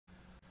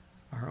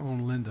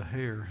own Linda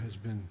Hare has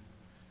been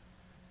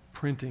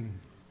printing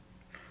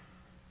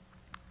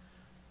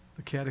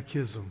the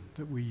catechism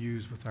that we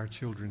use with our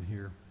children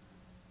here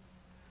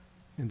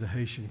into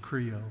Haitian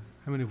Creole.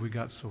 How many have we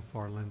got so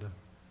far, Linda?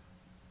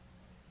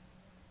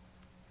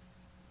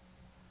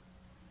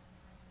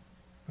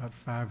 About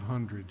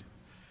 500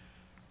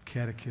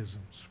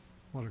 catechisms.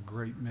 What a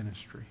great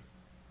ministry.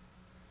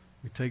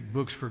 We take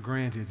books for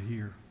granted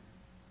here.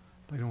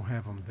 They don't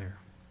have them there.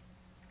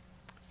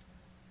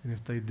 And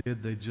if they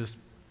did, they'd just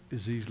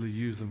as easily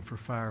use them for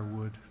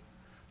firewood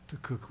to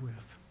cook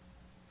with.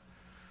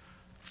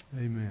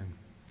 Amen.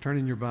 Turn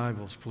in your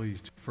Bibles,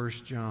 please, to 1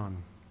 John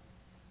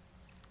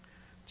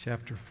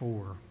chapter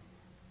 4.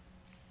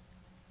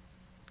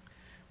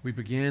 We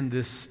began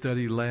this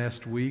study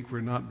last week.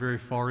 We're not very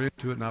far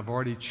into it, and I've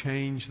already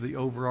changed the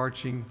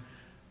overarching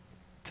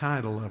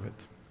title of it.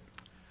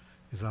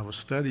 As I was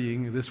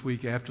studying this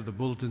week after the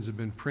bulletins had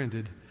been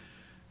printed,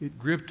 it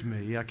gripped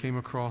me. I came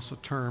across a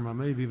term, I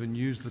may have even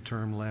used the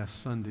term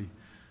last Sunday,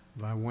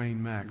 by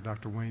Wayne Mack,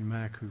 Dr. Wayne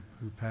Mack, who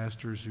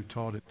pastors, who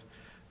taught at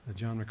the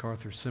John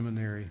MacArthur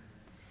Seminary.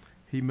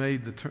 He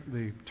made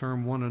the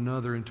term one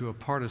another into a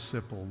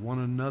participle, one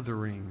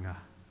anothering.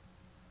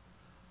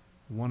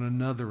 One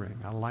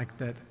anothering. I like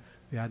that,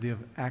 the idea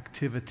of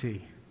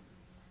activity.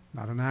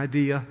 Not an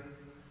idea,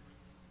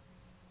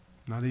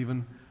 not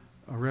even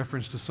a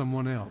reference to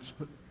someone else,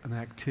 but an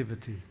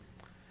activity.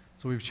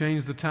 So we've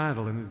changed the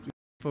title, and if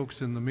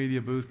folks in the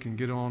media booth can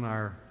get on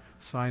our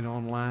site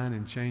online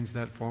and change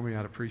that for me,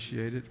 I'd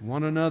appreciate it.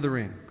 One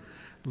anothering.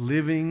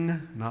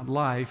 Living, not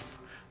life,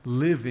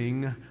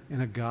 living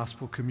in a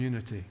gospel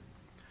community.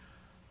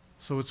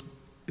 So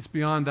it's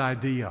beyond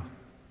idea.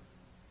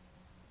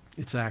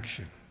 It's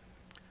action.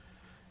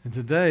 And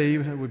today,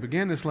 we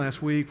began this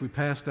last week. We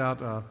passed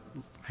out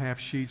half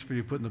sheets for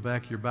you to put in the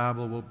back of your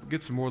Bible. We'll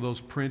get some more of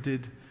those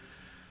printed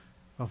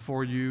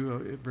for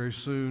you very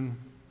soon.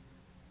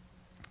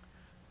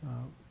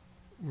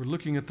 We're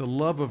looking at the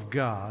love of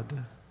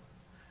God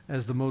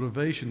as the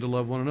motivation to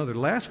love one another.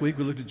 Last week,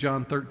 we looked at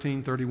John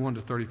 13, 31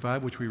 to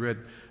 35, which we read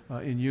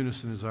in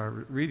unison as our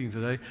reading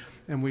today.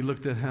 And we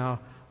looked at how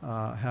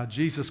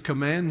Jesus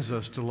commands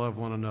us to love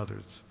one another.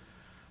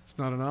 It's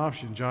not an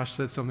option. Josh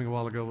said something a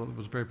while ago that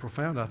was very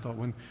profound, I thought.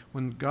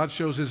 When God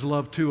shows his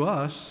love to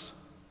us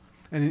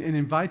and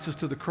invites us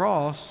to the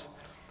cross,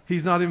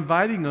 he's not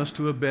inviting us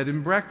to a bed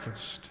and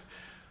breakfast.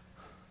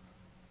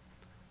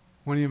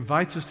 When he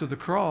invites us to the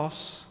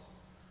cross,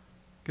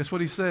 guess what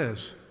he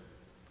says?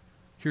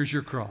 Here's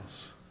your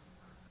cross.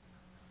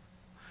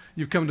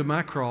 You've come to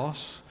my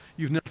cross.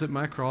 You've knelt at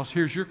my cross.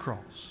 Here's your cross.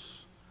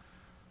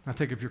 Now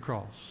take up your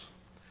cross.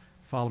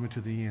 Follow me to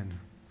the end.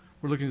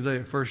 We're looking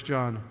today at 1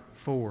 John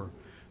 4,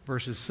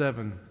 verses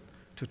 7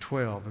 to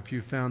 12. If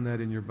you found that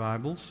in your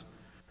Bibles,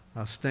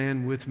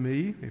 stand with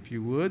me if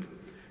you would.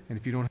 And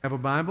if you don't have a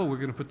Bible, we're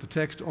going to put the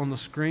text on the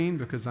screen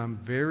because I'm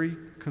very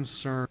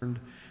concerned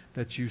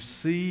that you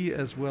see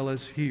as well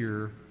as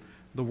hear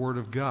the Word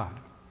of God.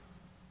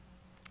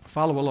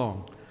 Follow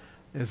along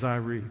as I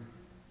read.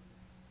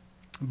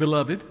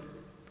 Beloved,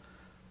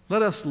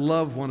 let us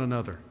love one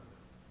another,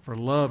 for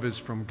love is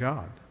from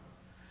God.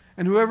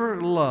 And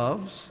whoever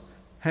loves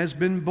has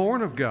been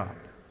born of God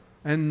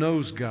and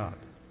knows God.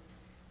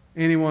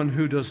 Anyone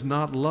who does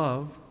not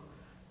love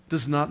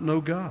does not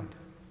know God,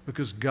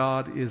 because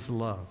God is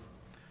love.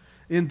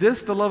 In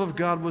this the love of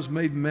God was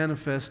made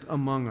manifest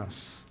among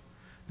us,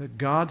 that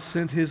God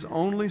sent his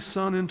only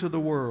Son into the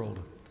world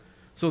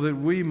so that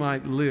we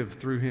might live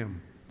through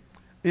him.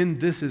 In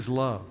this is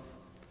love,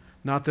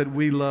 not that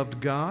we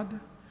loved God,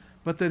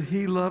 but that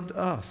he loved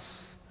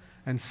us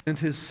and sent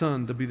his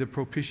Son to be the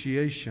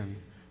propitiation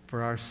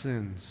for our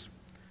sins.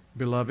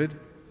 Beloved,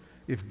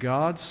 if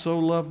God so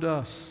loved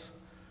us,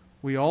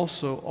 we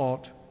also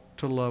ought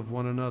to love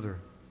one another.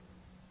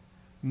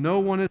 No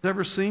one has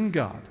ever seen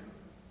God.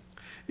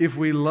 If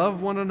we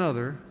love one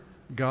another,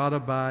 God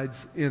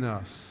abides in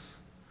us,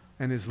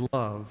 and his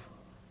love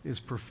is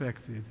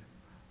perfected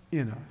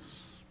in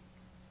us.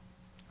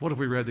 What have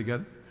we read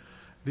together?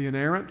 The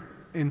inerrant,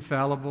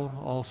 infallible,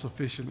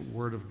 all-sufficient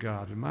Word of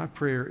God. And my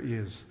prayer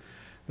is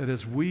that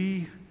as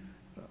we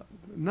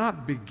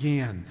not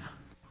begin,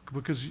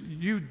 because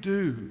you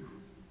do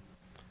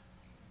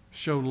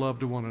show love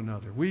to one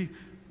another.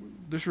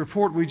 This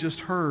report we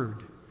just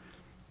heard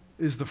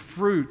is the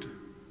fruit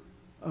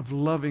of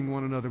loving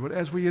one another. But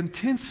as we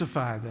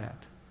intensify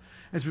that,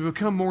 as we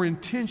become more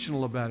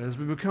intentional about it, as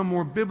we become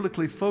more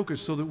biblically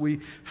focused so that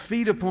we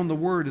feed upon the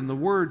Word and the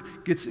Word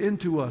gets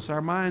into us,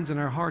 our minds and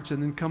our hearts,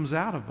 and then comes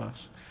out of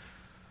us,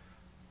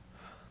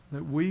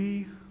 that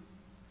we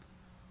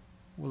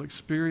will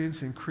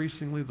experience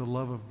increasingly the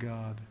love of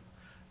God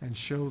and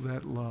show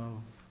that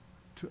love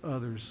to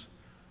others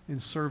in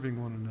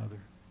serving one another,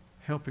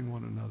 helping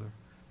one another,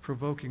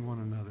 provoking one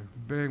another,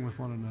 bearing with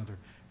one another,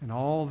 and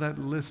all that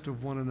list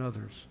of one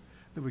another's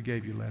that we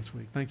gave you last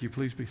week. Thank you.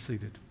 Please be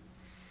seated.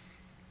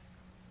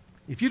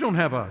 If you don't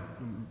have a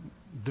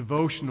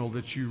devotional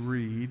that you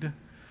read,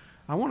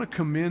 I want to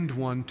commend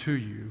one to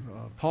you.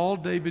 Paul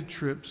David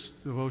Tripp's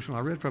devotional,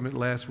 I read from it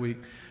last week,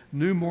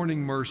 New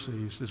Morning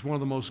Mercies, is one of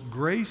the most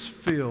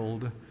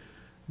grace-filled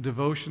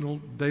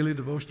daily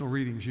devotional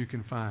readings you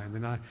can find.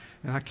 And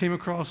I came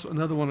across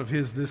another one of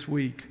his this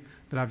week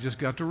that I've just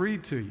got to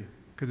read to you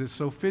because it's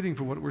so fitting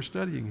for what we're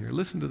studying here.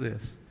 Listen to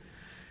this.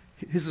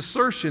 His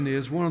assertion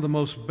is one of the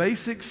most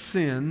basic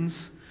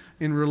sins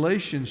in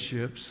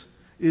relationships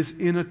is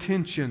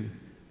inattention.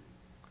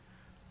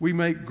 We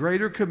make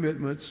greater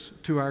commitments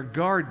to our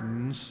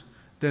gardens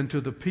than to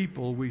the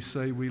people we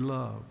say we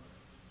love.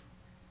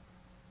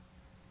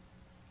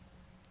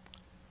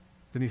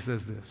 Then he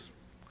says this.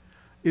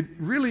 It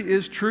really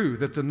is true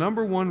that the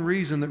number one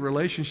reason that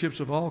relationships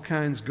of all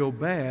kinds go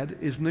bad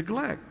is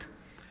neglect.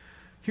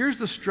 Here's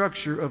the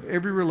structure of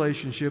every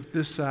relationship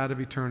this side of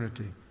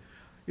eternity.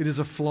 It is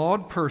a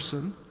flawed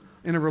person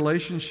in a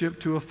relationship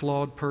to a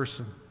flawed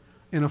person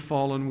in a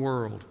fallen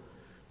world,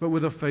 but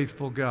with a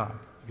faithful God.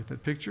 You get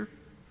that picture?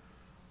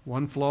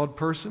 One flawed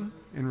person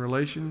in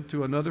relation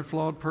to another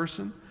flawed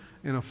person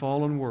in a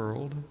fallen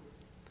world,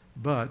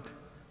 but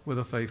with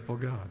a faithful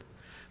God.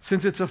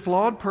 Since it's a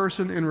flawed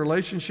person in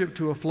relationship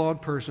to a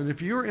flawed person,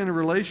 if you're in a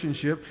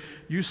relationship,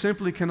 you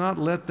simply cannot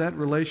let that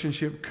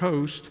relationship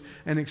coast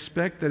and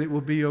expect that it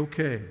will be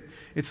okay.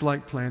 It's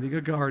like planting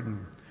a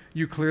garden.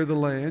 You clear the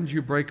land,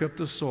 you break up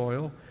the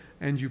soil,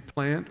 and you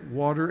plant,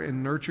 water,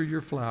 and nurture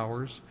your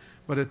flowers.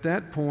 But at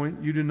that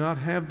point, you do not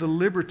have the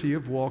liberty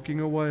of walking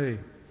away.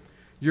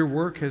 Your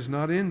work has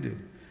not ended.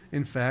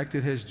 In fact,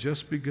 it has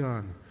just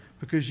begun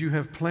because you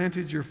have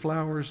planted your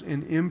flowers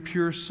in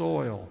impure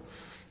soil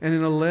and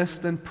in a less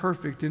than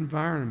perfect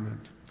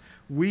environment.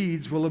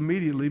 Weeds will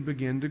immediately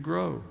begin to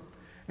grow.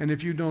 And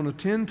if you don't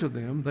attend to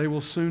them, they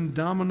will soon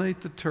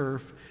dominate the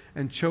turf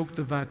and choke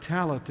the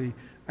vitality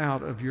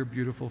out of your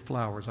beautiful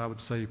flowers. I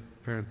would say,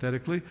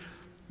 parenthetically,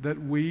 that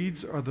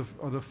weeds are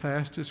the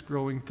fastest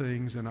growing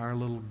things in our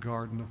little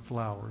garden of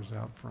flowers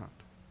out front.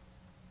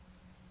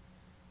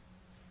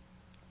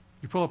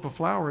 You pull up a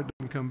flower, it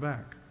doesn't come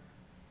back.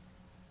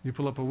 You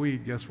pull up a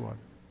weed, guess what?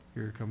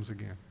 Here it comes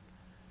again.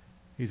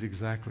 He's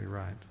exactly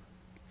right.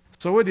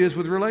 So it is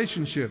with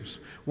relationships.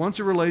 Once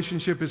a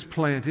relationship is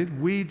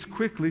planted, weeds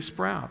quickly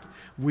sprout.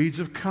 Weeds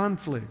of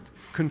conflict,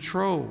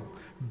 control,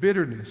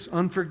 bitterness,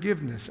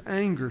 unforgiveness,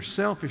 anger,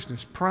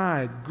 selfishness,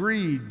 pride,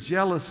 greed,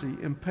 jealousy,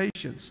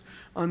 impatience,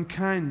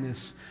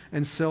 unkindness,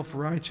 and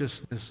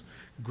self-righteousness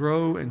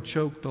grow and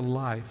choke the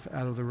life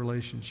out of the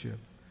relationship.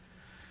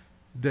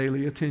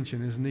 Daily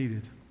attention is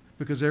needed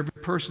because every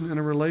person in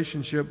a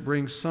relationship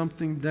brings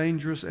something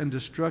dangerous and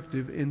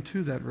destructive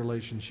into that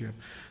relationship,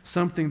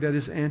 something that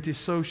is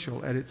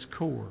antisocial at its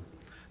core.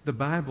 The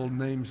Bible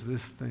names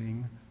this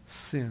thing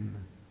sin.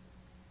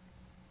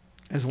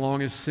 As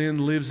long as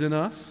sin lives in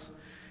us,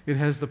 it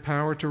has the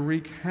power to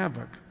wreak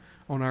havoc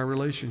on our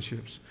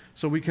relationships.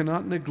 So we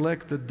cannot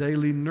neglect the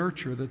daily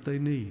nurture that they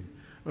need.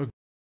 A good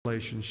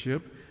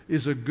relationship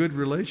is a good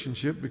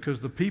relationship because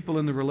the people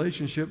in the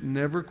relationship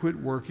never quit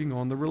working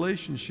on the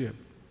relationship.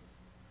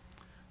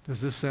 Does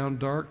this sound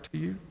dark to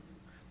you?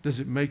 Does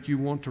it make you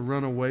want to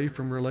run away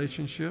from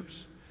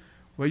relationships?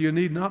 Well, you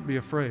need not be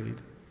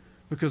afraid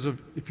because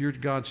if you're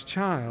God's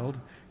child,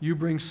 you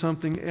bring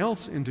something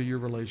else into your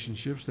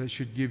relationships that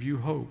should give you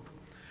hope.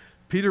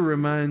 Peter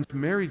reminds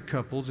married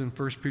couples in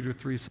 1 Peter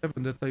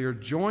 3:7 that they are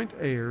joint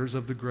heirs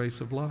of the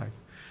grace of life.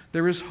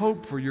 There is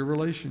hope for your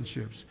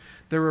relationships.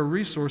 There are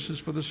resources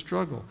for the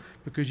struggle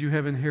because you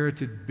have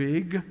inherited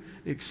big,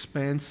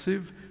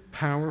 expansive,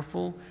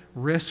 powerful,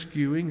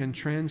 rescuing, and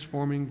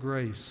transforming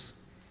grace.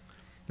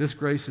 This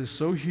grace is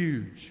so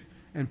huge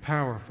and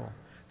powerful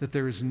that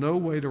there is no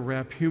way to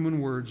wrap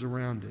human words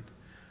around it.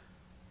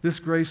 This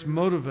grace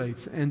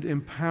motivates and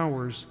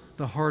empowers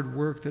the hard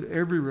work that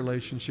every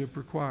relationship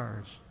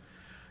requires.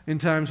 In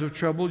times of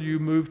trouble, you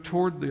move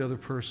toward the other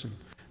person,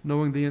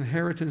 knowing the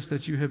inheritance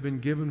that you have been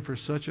given for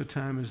such a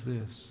time as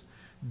this,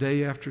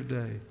 day after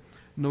day,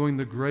 knowing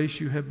the grace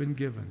you have been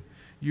given.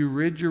 You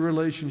rid your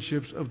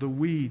relationships of the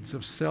weeds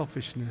of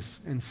selfishness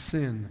and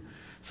sin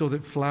so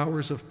that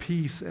flowers of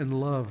peace and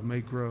love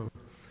may grow.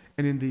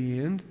 And in the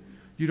end,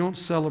 you don't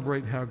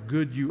celebrate how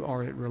good you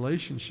are at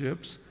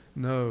relationships.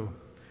 No,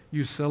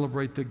 you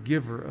celebrate the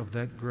giver of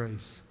that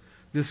grace.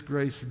 This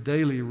grace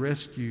daily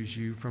rescues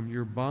you from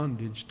your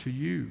bondage to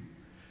you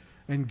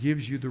and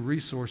gives you the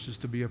resources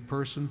to be a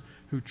person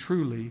who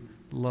truly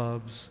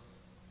loves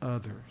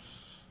others.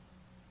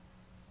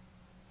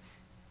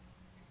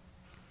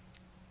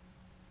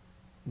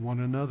 One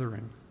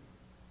anothering.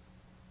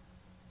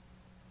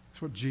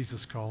 That's what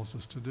Jesus calls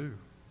us to do.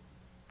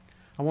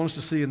 I want us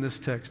to see in this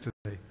text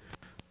today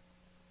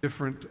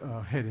different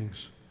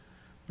headings.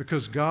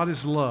 Because God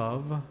is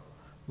love,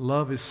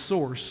 love is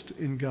sourced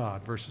in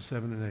God, verses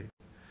 7 and 8.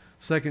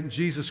 Second,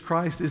 Jesus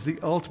Christ is the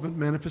ultimate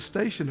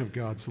manifestation of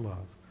God's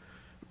love.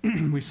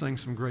 We sang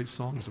some great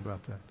songs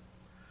about that.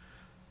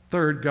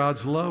 Third,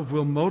 God's love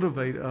will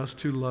motivate us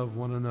to love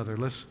one another.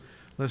 Let's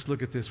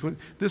look at this.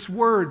 This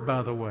word,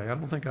 by the way, I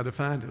don't think I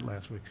defined it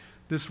last week.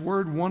 This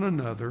word, one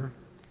another,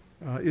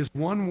 is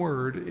one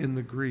word in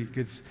the Greek.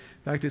 In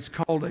fact, it's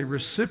called a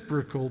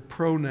reciprocal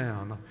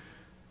pronoun.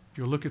 If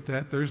you look at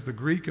that, there's the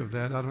Greek of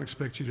that. I don't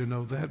expect you to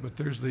know that, but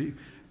there's the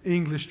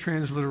English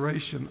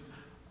transliteration,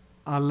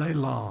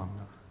 alelon.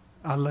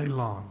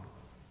 Alelon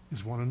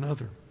is one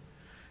another.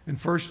 And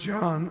 1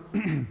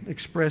 John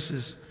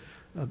expresses,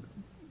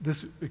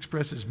 this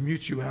expresses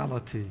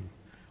mutuality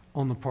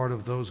on the part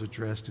of those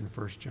addressed in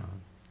 1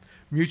 John.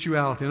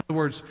 Mutuality. In other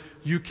words,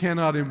 you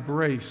cannot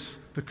embrace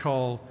the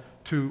call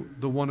to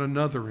the one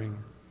anothering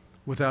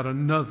without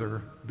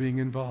another being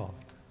involved.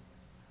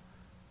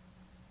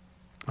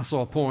 I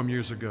saw a poem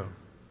years ago,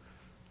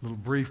 a little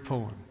brief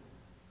poem.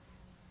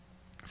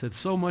 It said,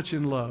 "So much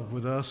in love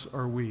with us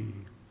are we,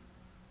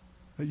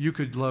 that you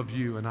could love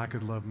you and I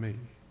could love me."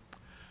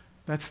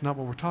 That's not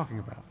what we're talking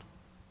about.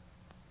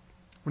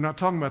 We're not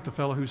talking about the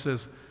fellow who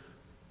says,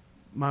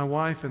 "My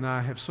wife and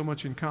I have so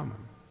much in common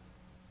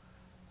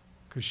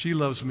because she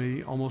loves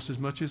me almost as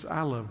much as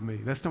I love me."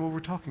 That's not what we're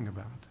talking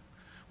about.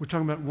 We're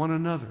talking about one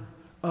another,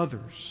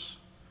 others.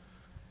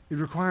 It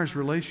requires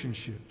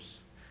relationships.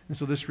 And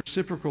so this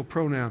reciprocal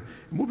pronoun,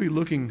 and we'll be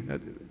looking at,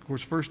 of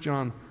course, 1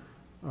 John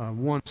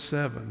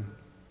 1:7.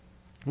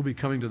 We'll be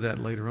coming to that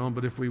later on.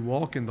 But if we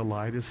walk in the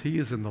light as he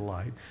is in the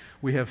light,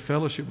 we have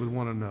fellowship with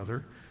one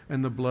another,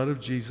 and the blood of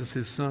Jesus,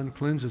 his Son,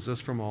 cleanses us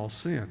from all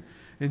sin.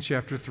 In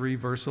chapter 3,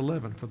 verse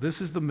 11, "For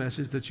this is the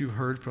message that you've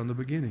heard from the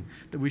beginning,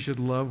 that we should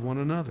love one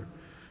another."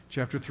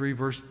 Chapter 3,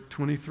 verse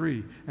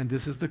 23, "And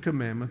this is the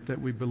commandment,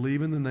 that we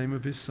believe in the name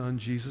of his Son,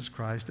 Jesus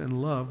Christ,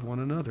 and love one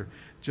another,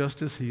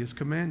 just as he has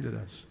commanded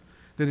us."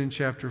 Then in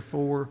chapter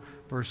 4,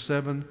 verse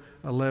 7,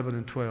 11,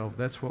 and 12,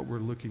 that's what we're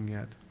looking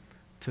at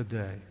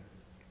today.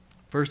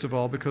 First of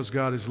all, because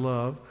God is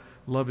love,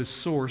 love is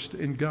sourced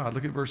in God.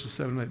 Look at verses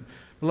 7 and 8.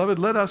 "Beloved,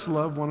 let us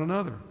love one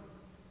another."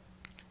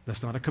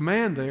 That's not a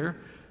command there.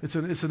 It's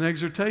an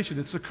exhortation.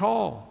 It's a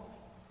call.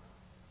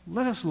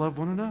 Let us love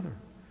one another,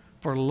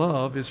 for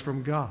love is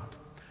from God.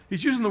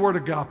 He's using the word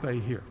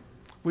agape here.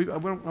 I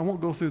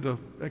won't go through the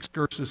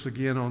excursus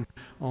again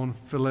on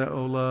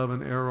phileo love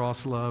and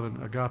eros love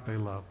and agape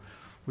love.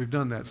 We've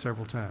done that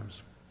several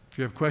times. If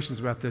you have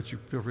questions about that, you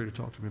feel free to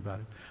talk to me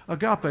about it.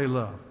 Agape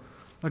love.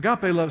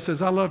 Agape love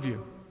says, I love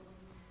you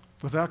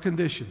without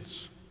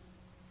conditions.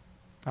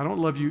 I don't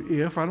love you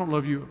if, I don't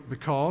love you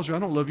because, or I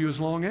don't love you as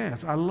long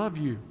as. I love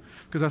you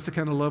because that's the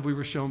kind of love we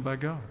were shown by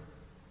God.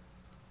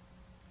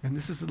 And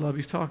this is the love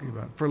he's talking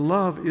about. For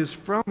love is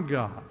from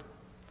God.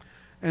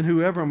 And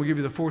whoever, I'm going to give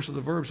you the force of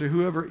the verb, say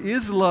whoever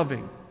is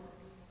loving.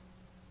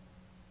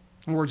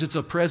 In other words, it's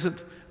a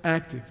present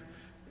active.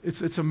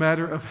 It's a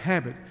matter of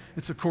habit.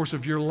 It's a course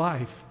of your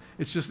life.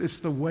 It's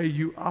the way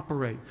you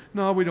operate.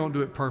 No, we don't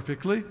do it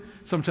perfectly.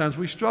 Sometimes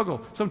we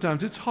struggle.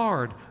 Sometimes it's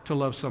hard to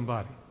love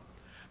somebody.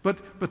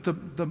 But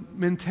the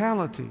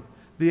mentality,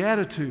 the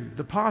attitude,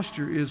 the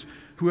posture is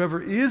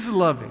whoever is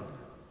loving,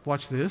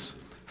 watch this,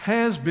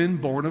 has been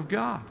born of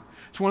God.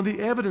 It's one of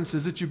the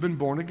evidences that you've been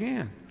born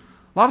again.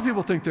 A lot of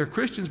people think they're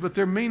Christians, but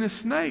they're mean as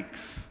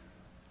snakes.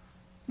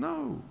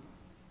 No.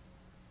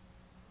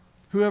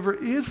 Whoever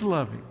is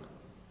loving,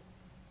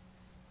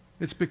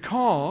 it's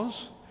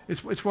because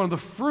it's one of the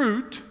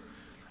fruit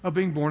of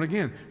being born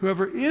again.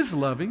 Whoever is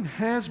loving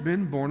has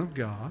been born of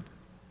God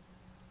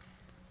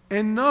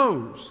and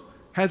knows,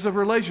 has a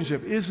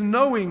relationship, is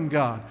knowing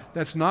God.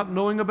 That's not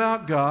knowing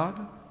about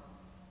God.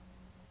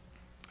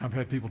 I've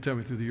had people tell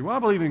me through the year, well, I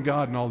believe in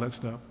God and all that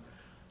stuff.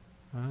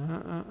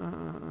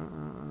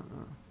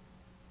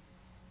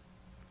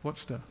 What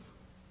stuff?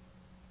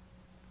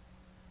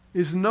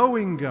 Is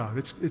knowing God.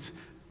 It's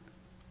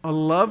a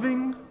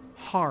loving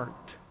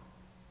heart,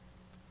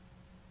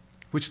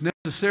 which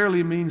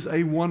necessarily means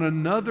a one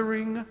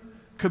anothering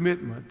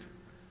commitment,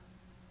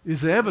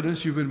 is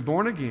evidence you've been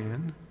born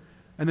again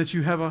and that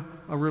you have a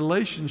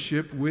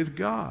relationship with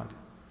God.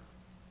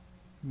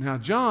 Now,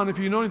 John, if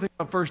you know anything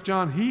about 1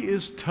 John, he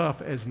is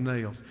tough as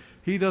nails.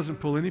 He doesn't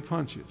pull any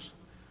punches.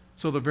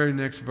 So the very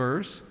next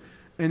verse,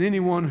 and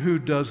anyone who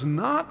does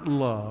not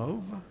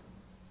love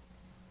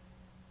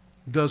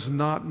does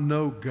not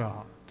know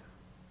God.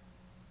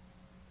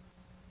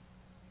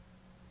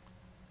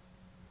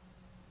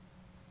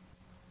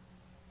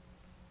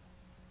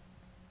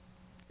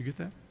 You get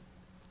that?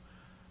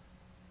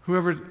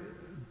 Whoever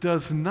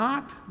does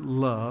not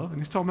love, and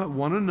he's talking about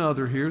one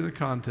another here in the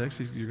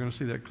context, you're going to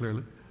see that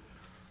clearly.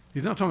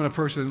 He's not talking about a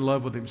person in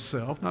love with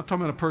himself, not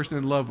talking about a person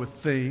in love with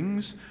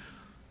things,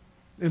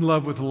 in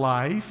love with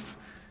life.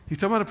 He's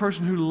talking about a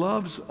person who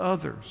loves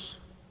others,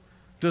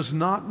 does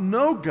not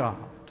know God.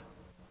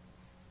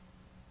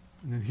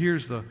 And then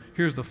here's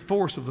the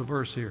force of the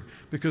verse here.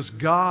 Because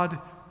God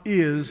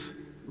is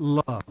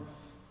love.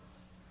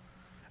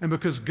 And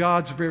because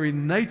God's very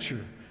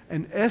nature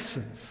and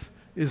essence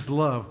is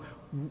love,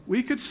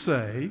 we could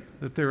say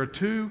that there are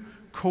two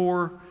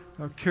core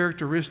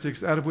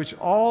characteristics out of which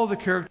all the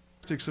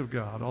characteristics of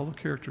God, all the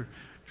character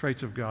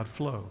traits of God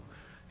flow.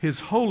 His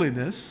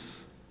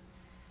holiness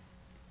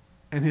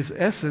and his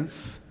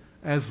essence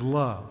as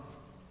love.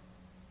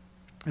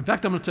 In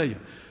fact, I'm going to tell you,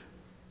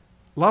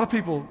 a lot of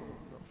people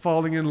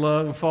falling in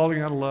love and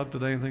falling out of love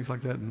today and things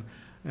like that.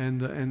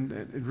 And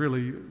it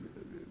really,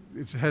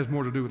 it has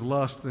more to do with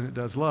lust than it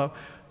does love.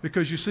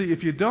 Because you see,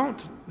 if you don't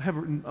have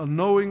a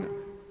knowing,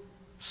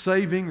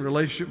 saving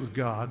relationship with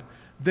God,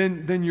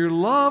 then your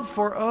love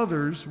for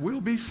others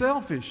will be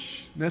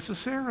selfish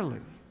necessarily.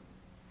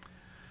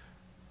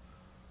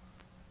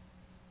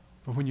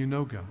 But when you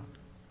know God,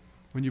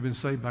 when you've been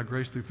saved by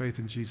grace through faith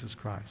in Jesus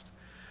Christ,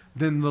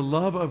 then the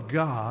love of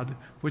God,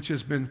 which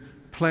has been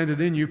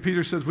planted in you,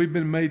 Peter says we've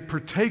been made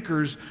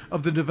partakers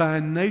of the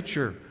divine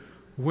nature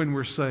when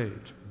we're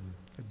saved.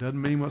 It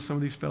doesn't mean what some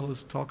of these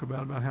fellows talk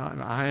about how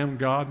I am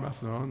God.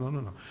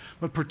 No.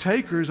 But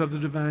partakers of the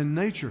divine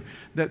nature,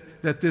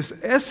 that this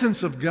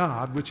essence of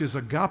God, which is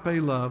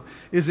agape love,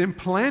 is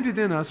implanted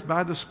in us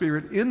by the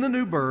Spirit in the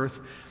new birth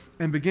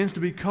and begins to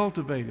be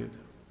cultivated.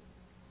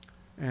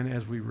 And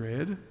as we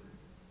read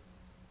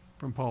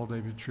from Paul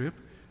David Tripp,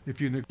 if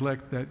you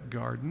neglect that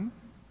garden,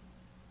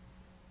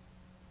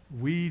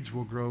 weeds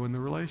will grow in the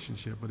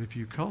relationship. But if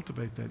you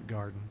cultivate that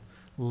garden,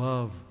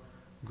 love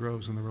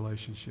grows in the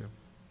relationship.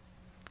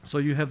 So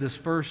you have this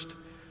first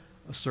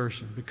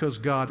assertion. Because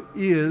God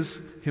is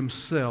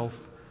himself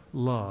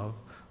love,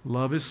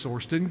 love is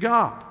sourced in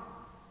God.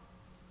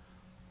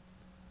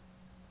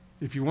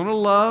 If you want to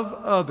love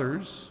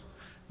others,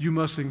 you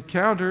must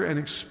encounter and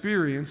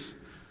experience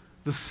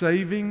the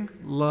saving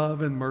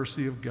love and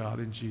mercy of God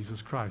in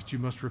Jesus Christ. You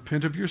must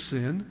repent of your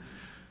sin,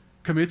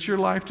 commit your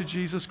life to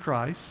Jesus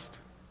Christ.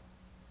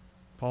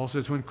 Paul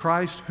says, when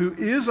Christ, who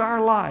is our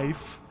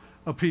life,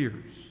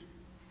 appears.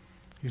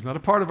 He's not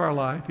a part of our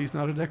life. He's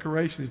not a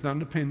decoration. He's not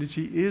an appendage.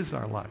 He is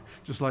our life.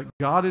 Just like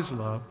God is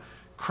love,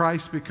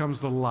 Christ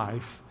becomes the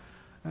life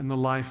and the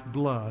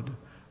lifeblood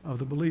of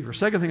the believer.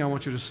 Second thing I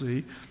want you to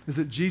see is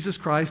that Jesus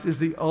Christ is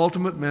the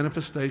ultimate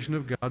manifestation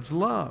of God's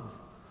love.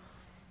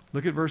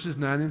 Look at verses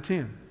 9 and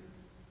 10.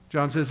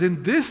 John says,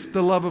 in this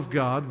the love of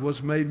God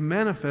was made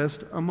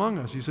manifest among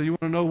us. You say, you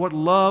want to know what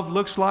love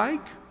looks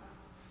like?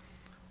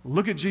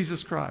 Look at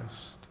Jesus Christ.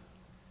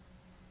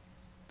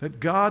 That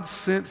God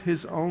sent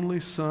his only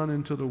Son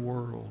into the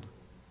world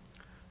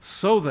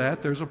so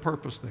that, there's a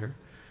purpose there,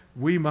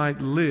 we might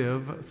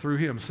live through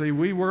him. See,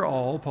 we were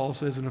all, Paul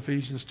says in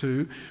Ephesians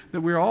 2,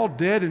 that we're all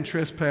dead in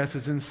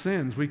trespasses and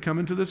sins. We come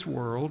into this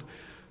world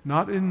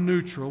not in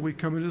neutral. We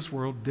come into this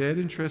world dead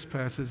in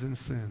trespasses and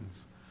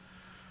sins.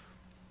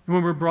 And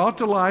when we're brought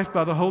to life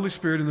by the Holy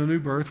Spirit in the new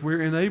birth,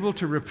 we're enabled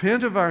to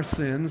repent of our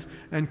sins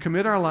and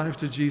commit our lives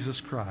to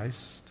Jesus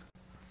Christ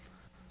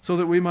so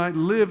that we might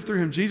live through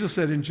him. Jesus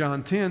said in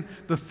John 10,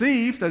 the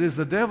thief, that is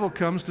the devil,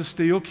 comes to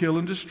steal, kill,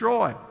 and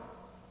destroy.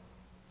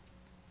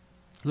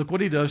 Look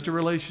what he does to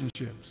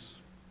relationships.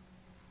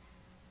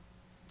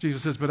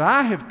 Jesus says, but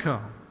I have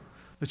come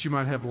that you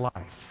might have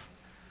life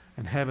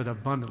and have it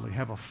abundantly,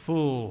 have a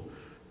full,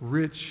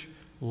 rich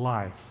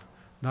life.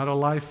 Not a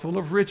life full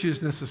of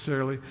riches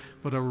necessarily,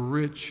 but a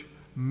rich,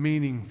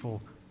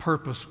 meaningful,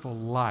 purposeful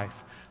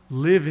life.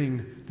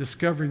 Living,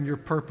 discovering your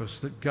purpose,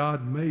 that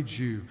God made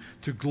you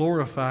to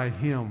glorify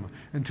him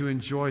and to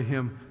enjoy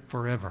him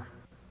forever.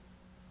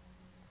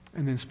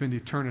 And then spend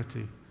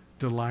eternity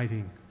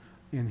delighting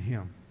in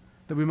him,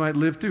 that we might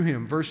live through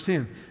him. Verse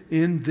 10,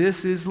 in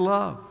this is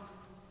love.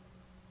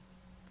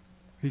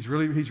 He's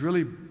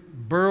really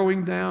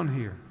burrowing down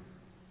here.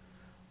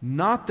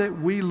 Not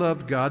that we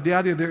loved God. The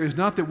idea there is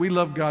not that we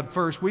loved God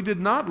first. We did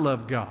not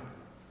love God.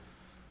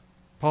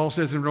 Paul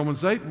says in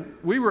Romans 8,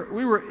 we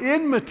were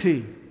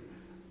enmity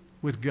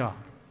with God.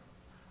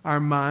 Our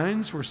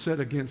minds were set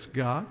against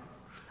God.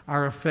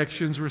 Our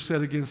affections were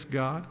set against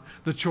God.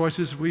 The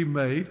choices we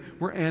made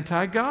were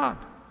anti-God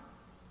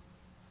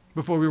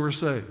before we were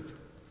saved.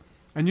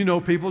 And you know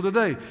people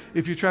today,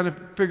 if you're trying to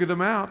figure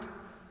them out,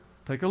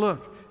 take a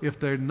look. If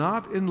they're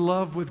not in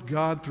love with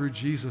God through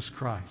Jesus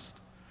Christ,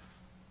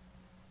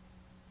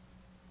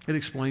 it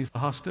explains the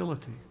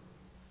hostility.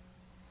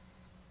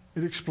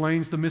 It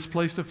explains the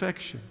misplaced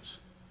affections.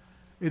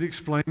 It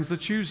explains the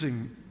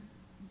choosing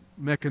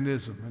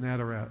mechanism and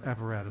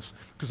apparatus,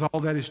 because all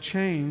that is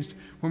changed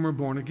when we're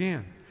born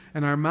again.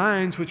 And our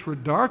minds, which were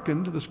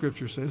darkened, the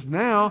Scripture says,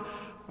 now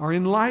are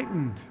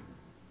enlightened.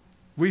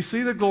 We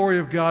see the glory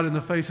of God in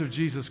the face of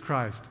Jesus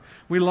Christ.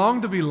 We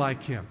long to be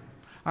like him.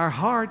 Our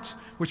hearts,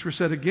 which were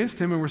set against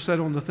him and were set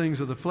on the things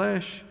of the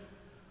flesh,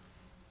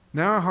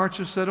 now our hearts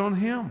are set on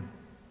him.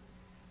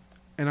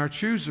 And our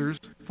choosers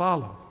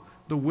follow.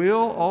 The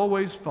will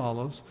always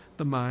follows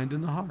the mind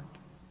and the heart.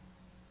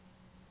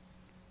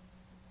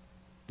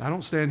 I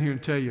don't stand here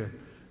and tell you,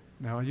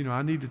 now,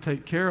 I need to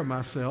take care of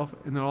myself,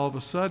 and then all of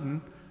a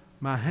sudden,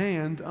 my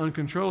hand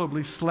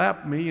uncontrollably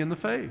slapped me in the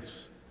face.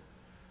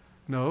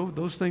 No,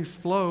 those things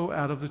flow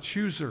out of the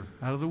chooser,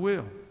 out of the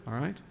will, all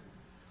right?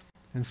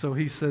 And so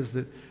he says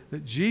that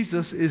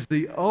Jesus is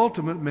the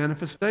ultimate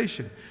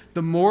manifestation.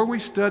 The more we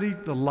study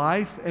the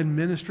life and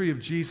ministry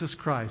of Jesus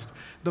Christ,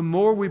 the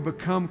more we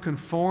become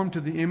conformed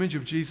to the image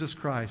of Jesus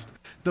Christ,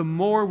 the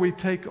more we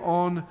take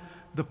on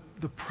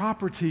the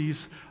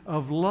properties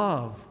of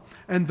love,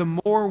 and the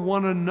more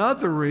one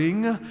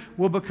anothering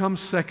will become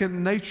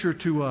second nature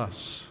to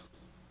us.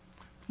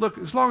 Look,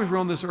 as long as we're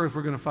on this earth,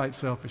 we're going to fight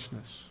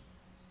selfishness.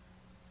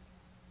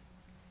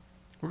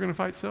 We're going to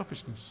fight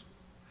selfishness.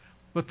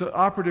 But the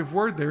operative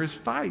word there is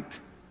fight.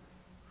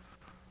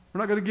 We're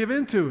not going to give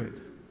into it.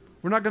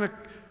 We're not going to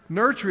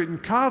nurture it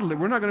and coddle it.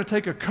 We're not going to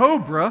take a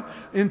cobra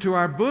into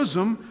our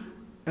bosom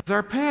as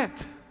our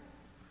pet.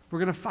 We're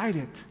going to fight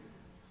it.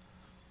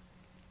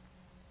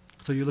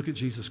 So you look at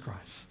Jesus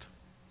Christ,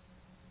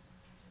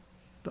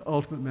 the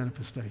ultimate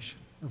manifestation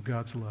of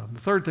God's love. The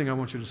third thing I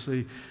want you to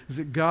see is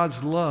that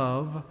God's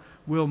love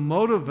will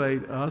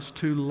motivate us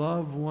to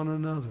love one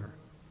another.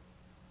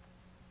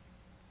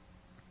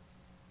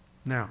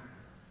 Now,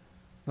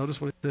 notice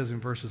what it says in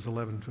verses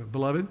 11 and 12.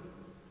 Beloved,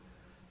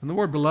 and the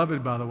word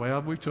beloved, by the way,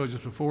 we've told you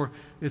this before,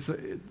 you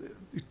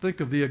think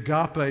of the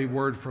agape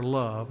word for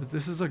love.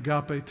 This is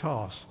agape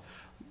tos.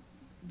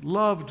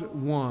 Loved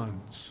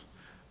ones.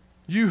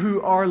 You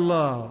who are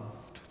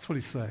loved. That's what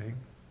he's saying.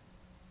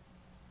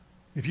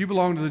 If you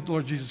belong to the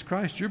Lord Jesus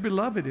Christ, you're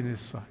beloved in his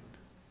sight.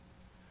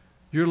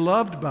 You're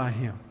loved by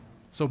him.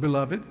 So,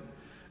 beloved,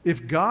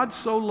 if God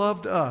so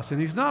loved us,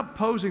 and he's not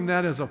posing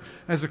that as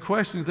a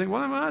question to think,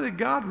 well, did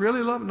God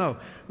really love? No.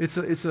 It's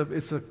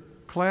a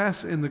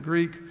class in the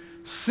Greek.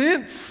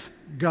 Since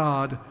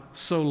God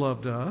so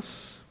loved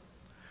us,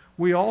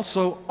 we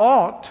also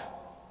ought,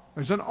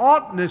 there's an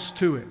oughtness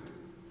to it.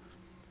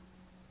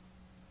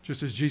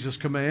 Just as Jesus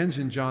commands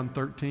in John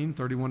 13,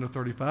 31 to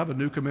 35, a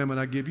new commandment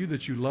I give you,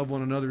 that you love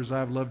one another as I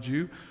have loved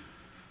you.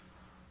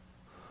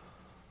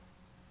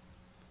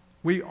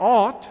 We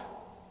ought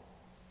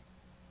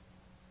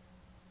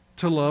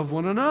to love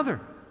one another.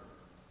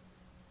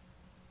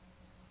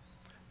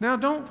 Now,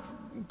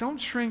 don't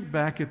shrink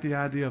back at the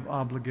idea of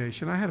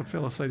obligation. I had a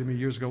fellow say to me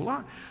years ago,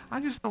 well, I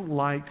just don't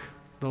like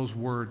those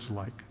words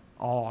like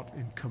ought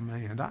and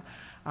command.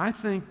 I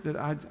think that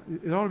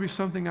it ought to be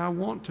something I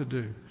want to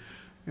do.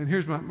 And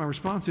here's my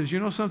response is, you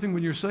know something,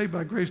 when you're saved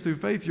by grace through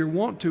faith, your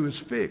want to is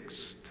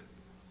fixed.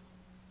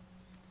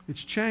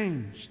 It's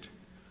changed.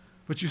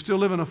 But you still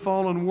live in a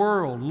fallen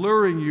world,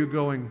 luring you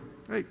going,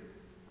 hey,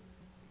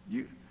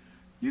 you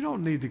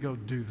don't need to go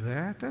do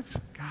that.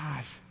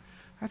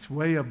 That's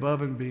way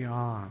above and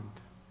beyond.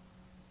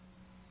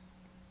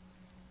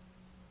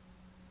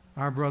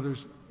 Our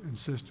brothers and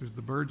sisters,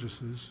 the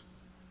Burgesses,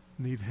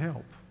 need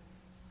help.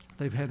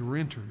 They've had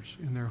renters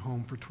in their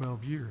home for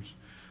 12 years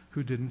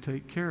who didn't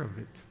take care of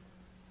it.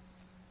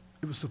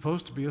 It was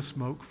supposed to be a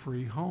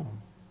smoke-free home.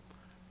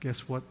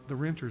 Guess what the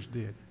renters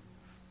did?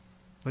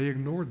 They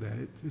ignored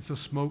that. It's a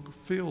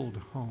smoke-filled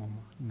home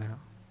now.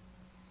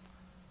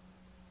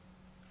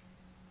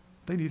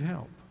 They need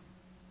help.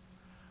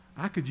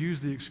 I could use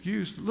the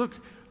excuse, look,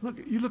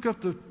 you look up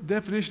the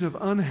definition of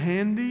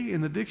unhandy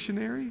in the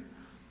dictionary,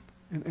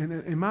 and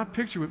in my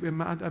picture, I'd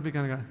be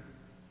kind of going,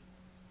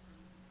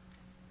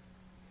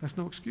 that's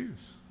no excuse.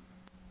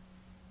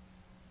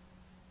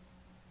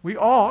 We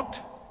ought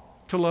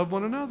to love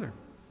one another.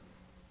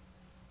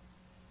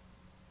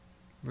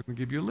 We're going to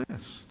give you a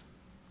list.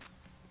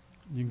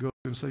 You can go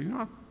and say,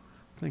 I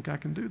think I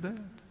can do that.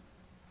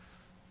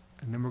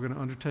 And then we're going to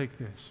undertake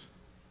this.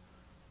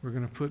 We're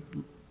going to put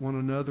one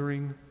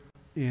anothering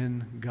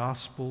in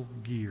gospel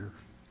gear.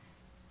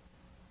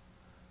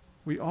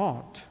 We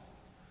ought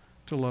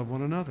to love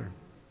one another.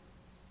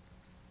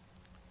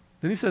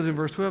 Then he says in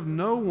verse 12,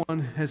 no one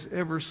has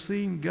ever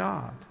seen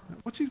God.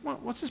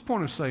 What's his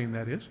point of saying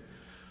that is?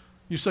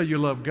 You say you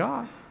love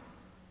God.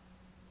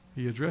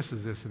 He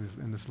addresses this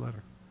in this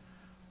letter.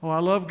 Oh, I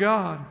love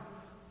God.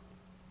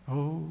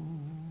 Oh,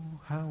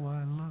 how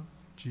I love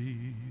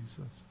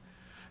Jesus.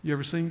 You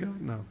ever seen God?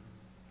 No.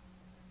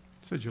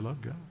 He said you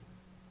love God.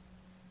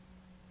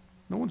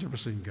 No one's ever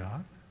seen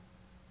God.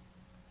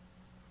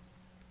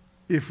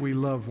 If we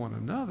love one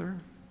another,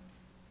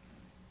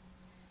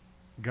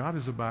 God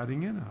is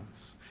abiding in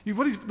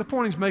us. The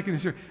point he's making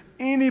is here,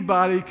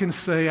 anybody can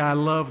say, I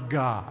love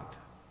God.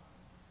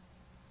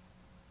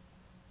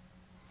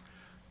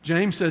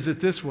 James says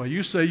it this way,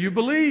 you say you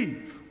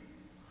believe.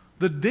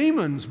 The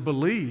demons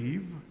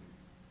believe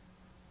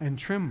and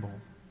tremble.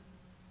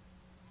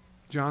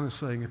 John is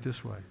saying it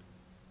this way.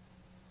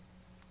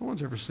 No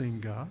one's ever seen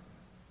God.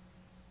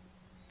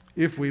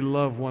 If we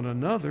love one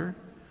another,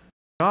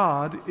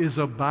 God is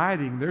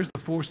abiding. There's the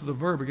force of the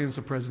verb. Again, it's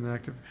a present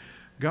active.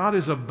 God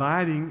is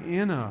abiding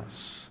in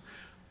us.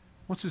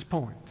 What's his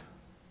point?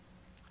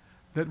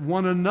 That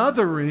one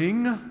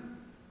anothering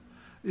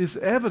is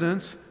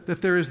evidence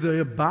that there is the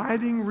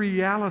abiding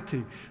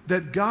reality,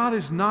 that God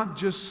is not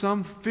just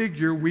some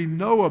figure we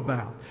know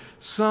about,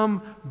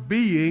 some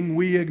being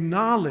we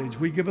acknowledge,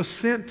 we give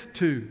assent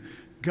to.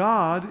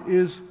 God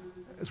is,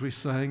 as we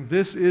sang,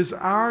 this is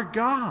our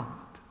God.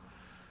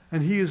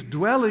 And he is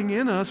dwelling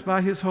in us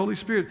by his Holy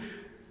Spirit.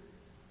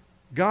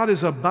 God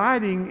is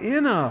abiding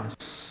in us.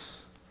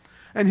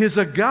 And his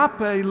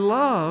agape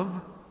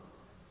love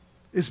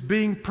is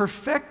being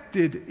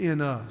perfected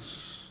in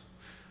us.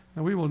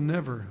 Now, we will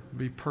never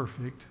be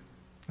perfect,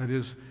 that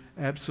is,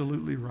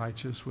 absolutely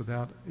righteous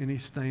without any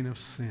stain of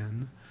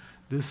sin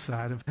this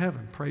side of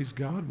heaven. Praise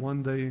God,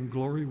 one day in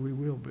glory we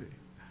will be.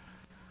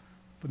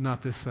 But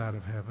not this side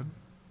of heaven.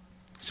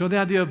 So the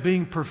idea of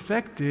being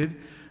perfected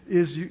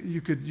is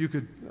you could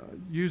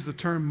use the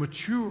term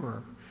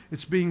mature.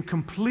 It's being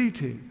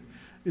completed.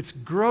 It's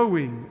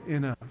growing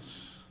in us.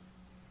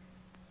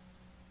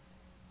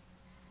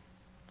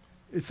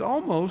 It's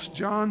almost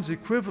John's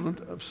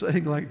equivalent of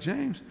saying, like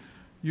James,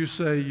 you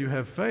say you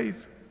have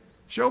faith.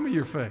 Show me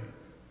your faith.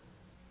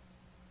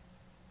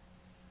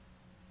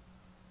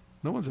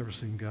 No one's ever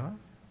seen God.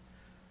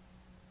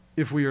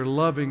 If we are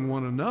loving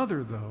one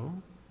another, though,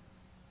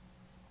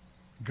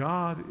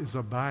 God is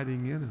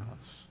abiding in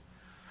us.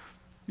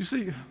 You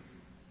see,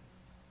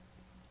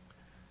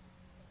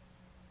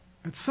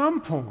 at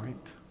some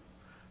point,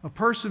 a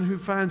person who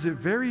finds it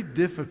very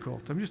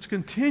difficult, just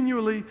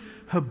continually,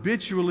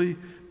 habitually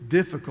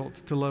difficult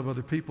to love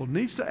other people,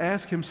 needs to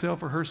ask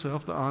himself or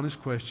herself the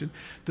honest question,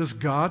 does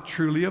God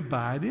truly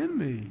abide in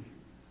me?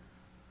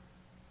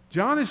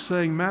 John is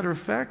saying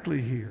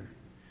matter-of-factly here,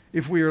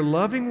 if we are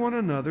loving one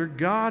another,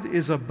 God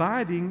is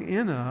abiding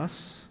in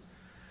us.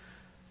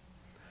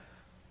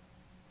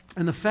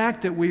 And the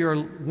fact that we are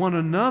one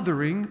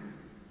anothering,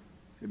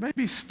 it may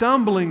be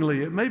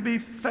stumblingly, it may be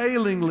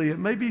failingly, it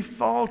may be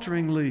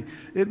falteringly,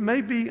 it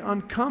may be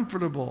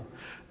uncomfortable,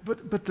 but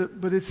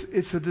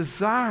it's a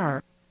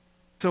desire,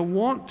 it's a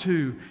want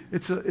to,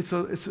 it's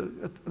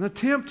an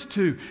attempt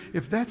to.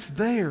 If that's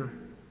there,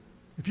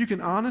 if you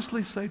can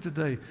honestly say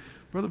today,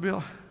 Brother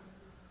Bill,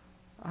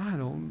 I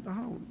don't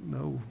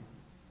know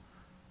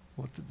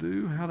what to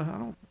do, how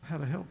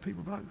to help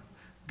people. But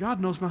God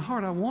knows my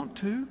heart. I want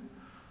to.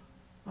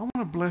 I want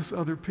to bless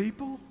other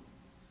people.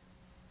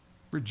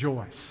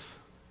 Rejoice.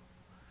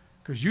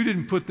 Because you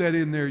didn't put that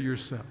in there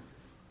yourself.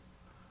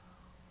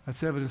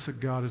 That's evidence that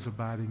God is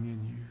abiding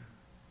in you.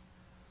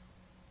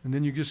 And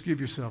then you just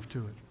give yourself to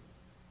it.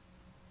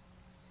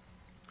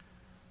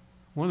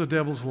 One of the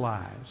devil's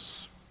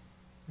lies,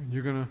 and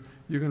you're going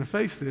to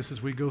face this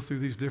as we go through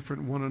these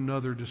different one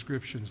another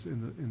descriptions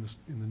in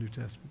the New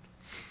Testament,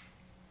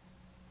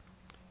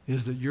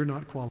 is that you're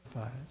not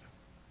qualified.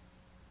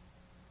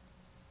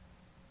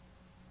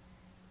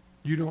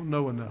 You don't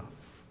know enough.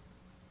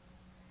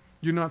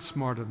 You're not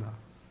smart enough.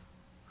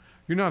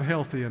 You're not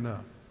healthy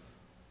enough.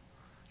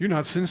 You're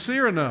not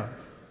sincere enough.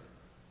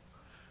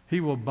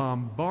 He will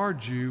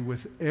bombard you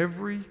with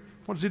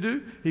what does he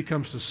do? He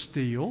comes to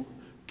steal,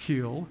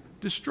 kill,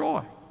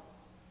 destroy.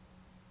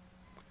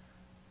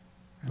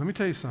 And let me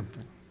tell you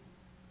something.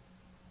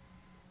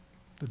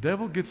 The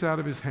devil gets out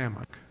of his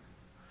hammock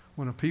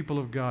when a people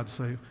of God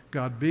say,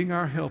 God being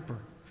our helper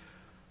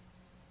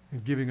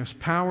and giving us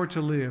power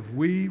to live,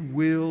 we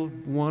will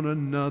one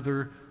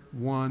another.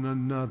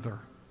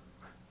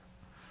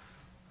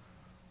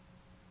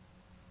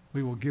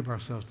 We will give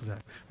ourselves to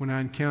that. When I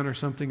encounter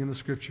something in the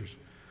Scriptures, it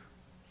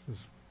says,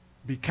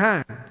 be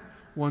kind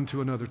one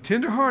to another,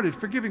 tender-hearted,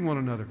 forgiving one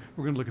another.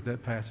 We're going to look at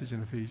that passage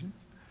in Ephesians.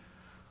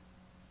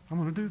 I'm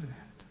going to do that.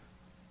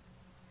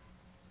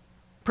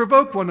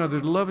 Provoke one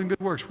another to love and good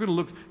works. We're going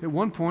to look at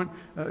one point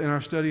in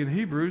our study in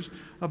Hebrews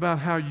about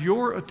how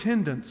your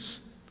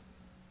attendance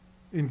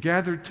in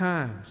gathered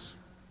times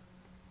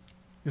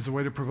is a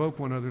way to provoke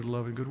one another to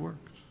love and good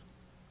works.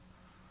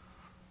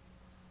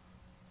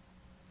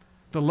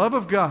 The love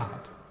of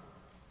God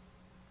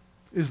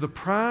is the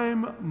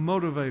prime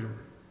motivator.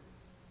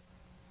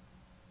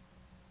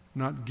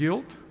 Not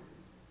guilt,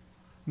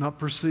 not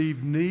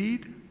perceived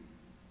need.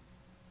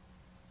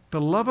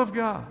 The love of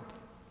God.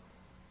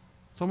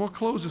 So I'm going to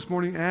close this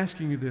morning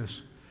asking you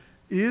this.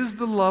 Is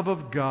the love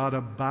of God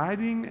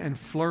abiding and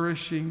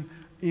flourishing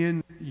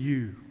in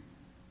you?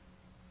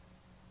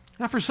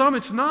 Now, for some,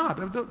 it's not.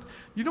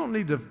 You don't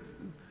need to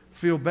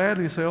feel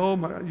badly and say,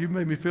 oh, you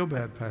made me feel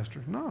bad,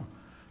 Pastor. No.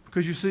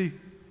 Because you see,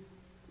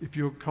 if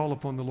you call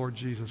upon the Lord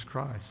Jesus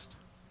Christ,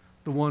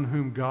 the one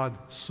whom God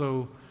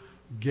so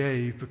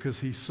gave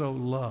because he so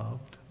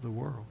loved the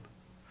world,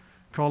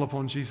 call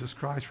upon Jesus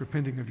Christ,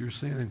 repenting of your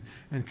sin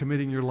and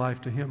committing your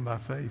life to him by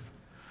faith.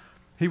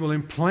 He will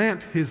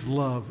implant his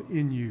love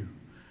in you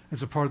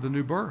as a part of the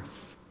new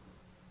birth.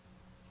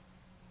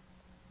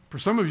 For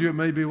some of you, it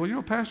may be,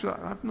 well, Pastor,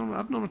 I've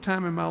known a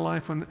time in my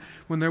life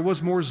when there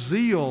was more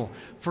zeal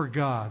for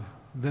God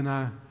than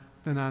I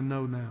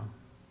know now.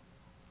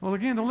 Well,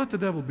 again, don't let the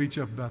devil beat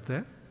you up about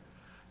that.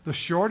 The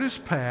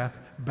shortest path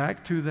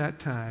back to that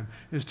time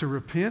is to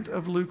repent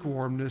of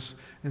lukewarmness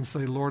and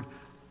say, Lord,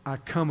 I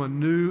come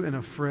anew and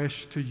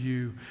afresh to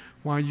you.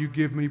 While you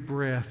give me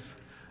breath,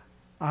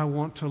 I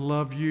want to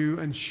love you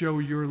and show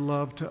your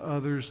love to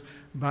others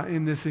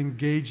in this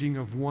engaging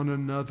of one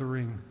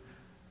anothering,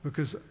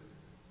 because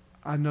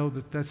I know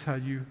that that's how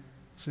you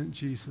sent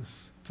Jesus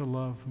to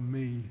love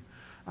me.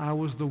 I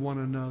was the one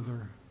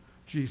another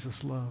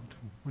Jesus loved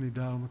when he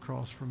died on the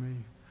cross for me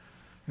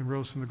and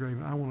rose from the grave.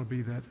 And I want to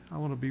be that. I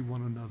want to be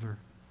one another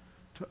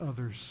to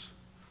others.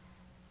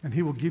 And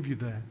he will give you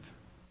that.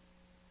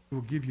 He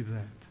will give you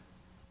that.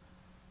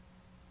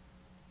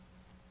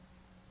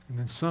 And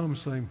then some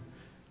saying,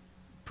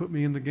 put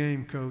me in the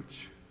game,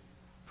 coach.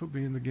 Put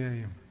me in the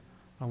game.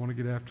 I want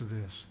to get after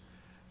this.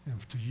 And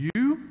to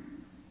you,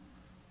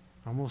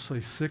 I'm going to say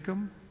sick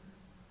 'em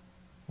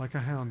like a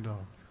hound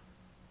dog.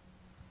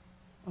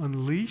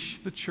 unleash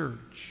the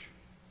church.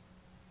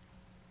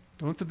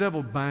 Don't let the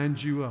devil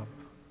bind you up.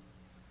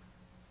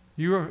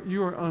 You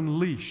are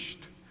unleashed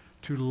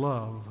to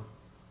love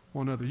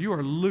one another. You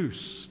are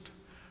loosed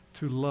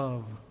to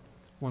love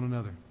one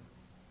another.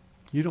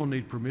 You don't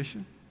need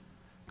permission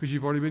because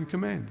you've already been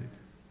commanded.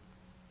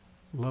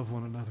 Love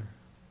one another.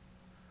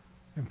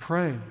 And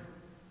pray.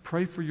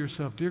 Pray for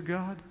yourself. Dear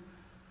God,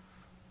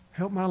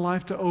 help my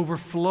life to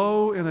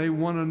overflow in a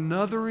one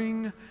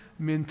anothering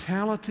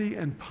mentality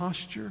and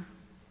posture.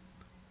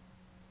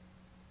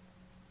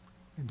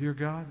 And dear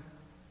God,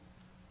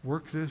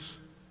 work this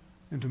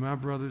into my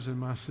brothers and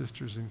my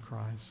sisters in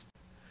Christ.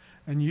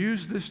 And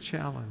use this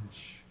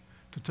challenge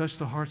to touch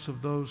the hearts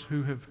of those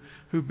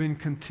who've been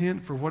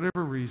content for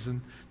whatever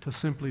reason to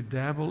simply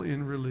dabble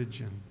in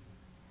religion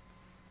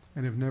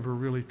and have never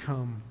really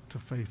come to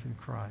faith in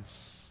Christ.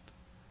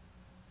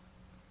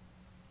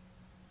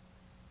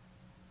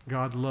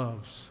 God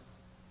loves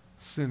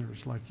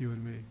sinners like you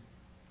and me.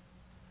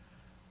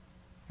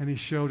 And he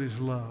showed his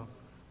love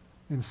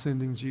in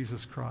sending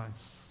Jesus Christ.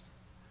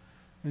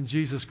 And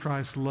Jesus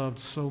Christ loved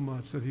so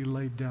much that he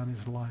laid down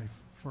his life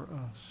for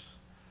us.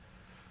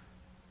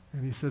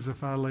 And he says,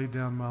 if I lay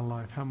down my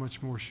life, how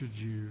much more should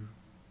you?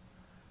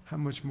 How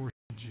much more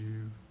should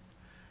you?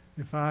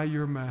 If I,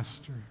 your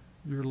master,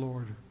 your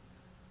Lord,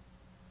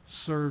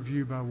 serve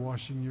you by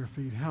washing your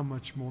feet, how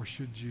much more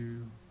should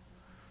you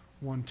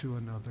one to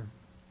another?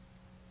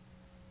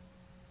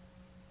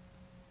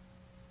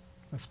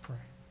 Let's pray.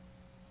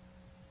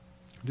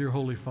 Dear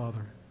Holy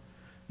Father,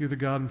 you're the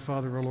God and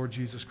Father of our Lord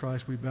Jesus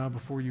Christ. We bow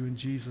before you in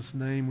Jesus'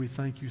 name. We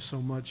thank you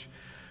so much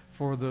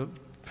for the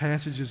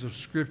passages of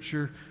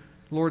Scripture.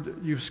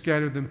 Lord, you've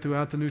scattered them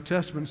throughout the New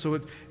Testament, so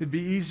it'd be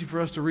easy for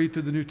us to read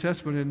through the New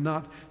Testament and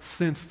not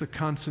sense the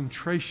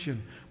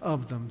concentration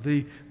of them,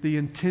 the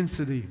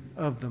intensity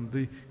of them,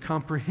 the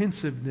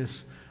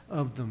comprehensiveness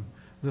of them,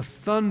 the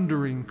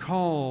thundering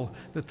call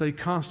that they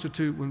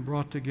constitute when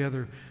brought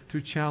together to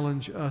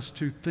challenge us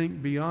to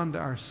think beyond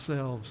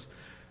ourselves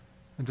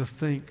and to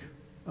think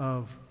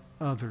of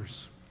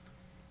others,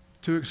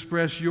 to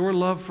express your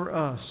love for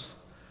us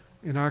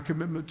in our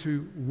commitment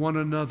to one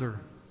another,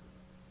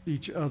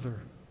 each other.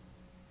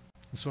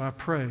 And so I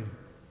pray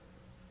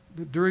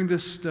that during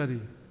this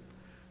study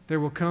there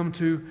will come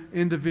to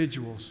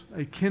individuals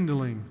a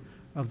kindling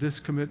of this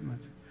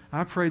commitment.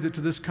 I pray that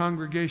to this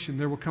congregation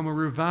there will come a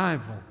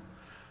revival,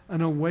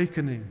 an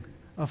awakening,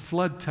 a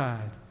flood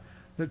tide,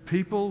 that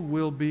people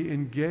will be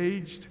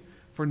engaged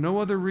for no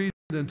other reason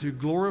than to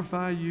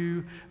glorify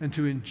you and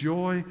to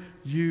enjoy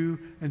you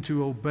and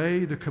to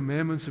obey the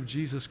commandments of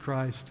Jesus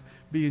Christ,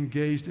 be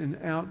engaged in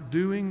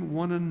outdoing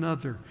one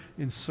another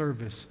in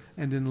service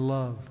and in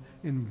love,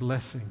 in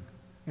blessing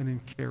and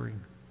in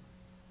caring.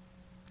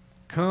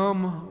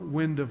 Come,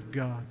 wind of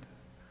God,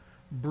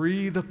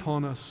 breathe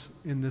upon us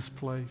in this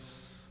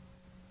place.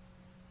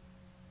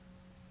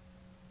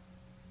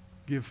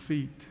 Give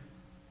feet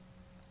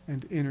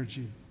and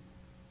energy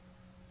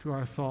to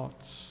our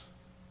thoughts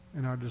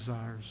and our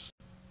desires.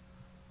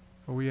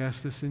 For we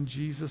ask this in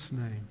Jesus'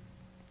 name.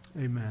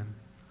 Amen.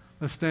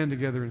 Let's stand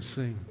together and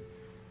sing.